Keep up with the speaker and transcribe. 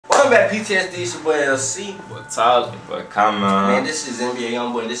Welcome back, PTSD. It's your boy LC. What's up? But come on. Man, this is NBA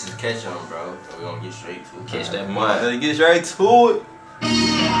YoungBoy. This is Catch On, bro. So we're gonna get straight to it. Catch that money. Let's get straight to it.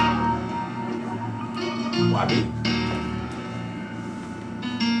 YB.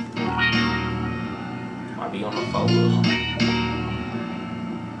 YB on the phone.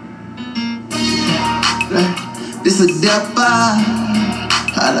 This a dipper.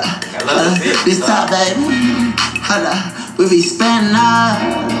 This top, baby. We be spending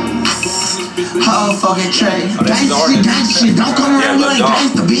whole fucking trade. Gangsta shit, don't come around, you ain't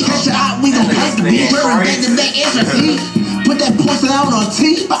gangsta, bitch. Cut your out, we gon' pass the bitch. We're back to back SRC. Put that pussy out on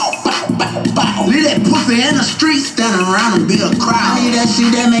T. Bow, bow, bow, bow. Leave that pussy in the street, standing around and be a crowd. I need that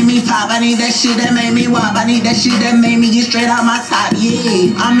shit that make me pop. I need that shit that make me wop. I need that shit that make me get straight out my top.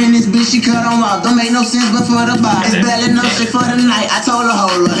 Yeah, I'm in this bitch, she cut on walk. Don't make no sense but for the bar. It's barely no shit for the night. I told her,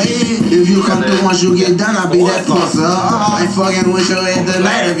 hold her, hey. If you come through once you get done, I'll be that pussy. I ain't fucking with your head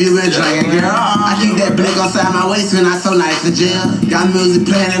tonight if you been drinking, girl. I keep that blick inside my waist when I so nice to jail. Got music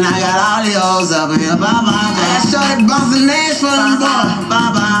playing and I got all the hoes up in here. Bye bye. I got shorty bouncing ass for them boys.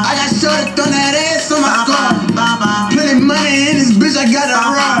 Bye bye. I got shorty throwing that ass on my score. Bye bye. Plenty money in this bitch, I got to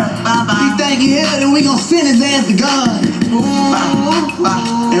run. Bye bye. He think he here, then we gon' send his ass to God.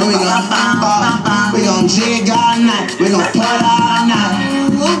 And we gon' jig all night. We gon' party all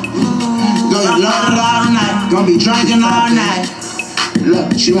night. Gonna love it all night. Gonna be drinking all night.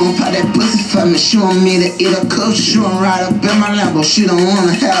 Look, she won't pop that pussy for me. She want me to eat a coach. She won't ride up in my Lambo. She don't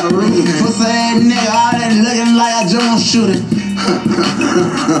wanna have the roof. Pussy ass nigga, all that looking like I just wanna shoot it.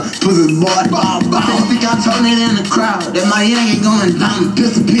 Pussy boy, bow, bow. Think I told it in the crowd that my Yankee going down.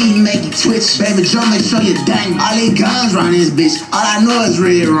 Pistol P make you twitch. Baby Joe, make sure you dang. All these guns around this bitch. All I know is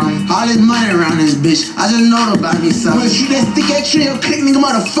red rum. All this money around this bitch. I just know about me something. When shoot that stick at trail, click nigga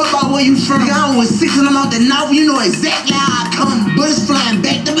motherfucker, where you from? Nigga, I'm with 6 of them out the north. You know exactly how I come. Bullets flying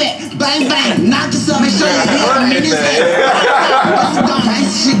back to back. Bang bang. Knock this up, make sure you hit them in this head.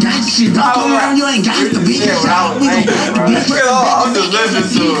 Gangsta shit. Don't come around, you ain't gangsta, bitch. We gon' pack the bitch. I'm just listening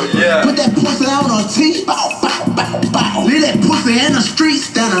to it, yeah. Put that pussy out on T. Bow, bow, bow, bow. Leave that pussy in the street,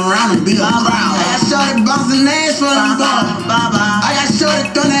 standing around and be a crowd. I got shorty bouncing ass for them boys. I got shorty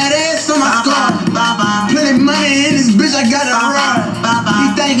throwing that ass on my score. Plenty money in this bitch, I got to run. He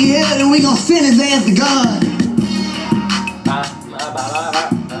think he here, then we gon' send his ass to God.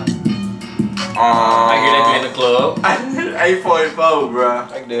 I hear that be in the club. 8.4, bro.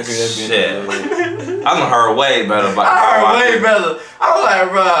 I can hear that be in the club. I done heard way better. But I heard way better. I was like,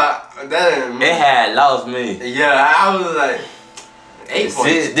 bro, that didn't. It had lost me. Yeah, I was like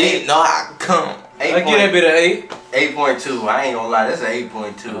 8.2. No, I come. I give that bit an 8. 8.2. I ain't gonna lie, that's an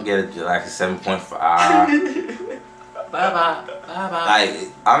 8.2. I'll get it like a 7.5. Bye. Like,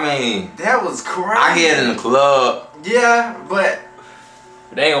 I mean, that was crazy. I get it in the club. Yeah, but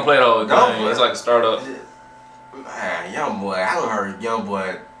they ain't gonna play it all the time. It's like a startup. Man, YoungBoy, I done heard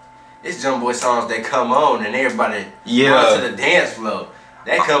YoungBoy. It's YoungBoy songs that come on and everybody runs to the dance floor.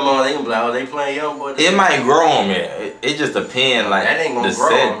 That come on, they can be like, oh, they playing YoungBoy. It might grow on me. It just depends. Like that ain't gonna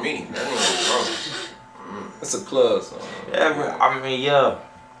grow on me. That ain't gonna grow. It's a club song. Yeah, I mean, yeah,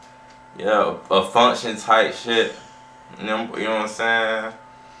 a function type shit. You know what I'm saying?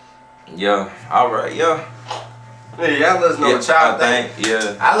 Yeah, all right, yeah. Yeah, y'all let us know what y'all think.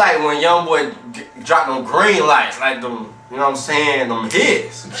 Yeah. I like when YoungBoy drop them green lights, like them, you know what I'm saying, them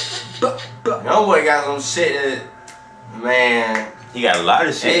hits. YoungBoy got some shit that, man. He got a lot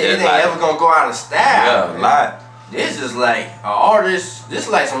of shit. It ain't ever gonna go out of style. Yeah, a lot. This is like an artist. This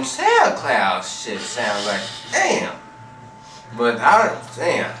like some SoundCloud shit. Sounds like damn. But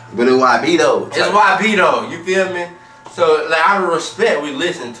damn. But it's YB though. It's YB though. You feel me? So like out of respect, we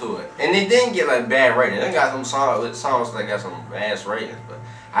listen to it, and it didn't get like bad ratings. They got some songs that got some ass ratings, but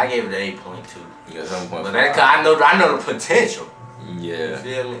I gave it an 8.2. You got 7.5. But that, I know the potential. Yeah. You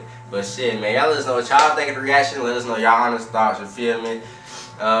feel me? But shit, man, y'all let us know what y'all think of the reaction. Let us know y'all honest thoughts. You feel me?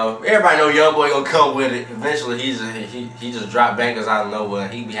 Everybody know YoungBoy gonna come with it. Eventually, he just dropped bangers out of nowhere.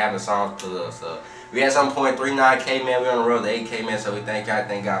 He be having songs for us. So we at some point 39K, man. We on the road to 8K, man. So we thank y'all.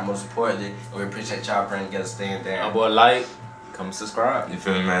 Thank God most importantly, and we appreciate y'all praying together, staying down. My boy, like, come subscribe. You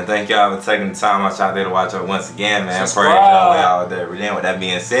feel me, man? Thank y'all for taking the time out y'all there to watch us once again, man. Praise y'all there. With that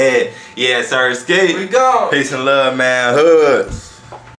being said, yeah, sir, skate. We go. Peace and love, man. Hoods.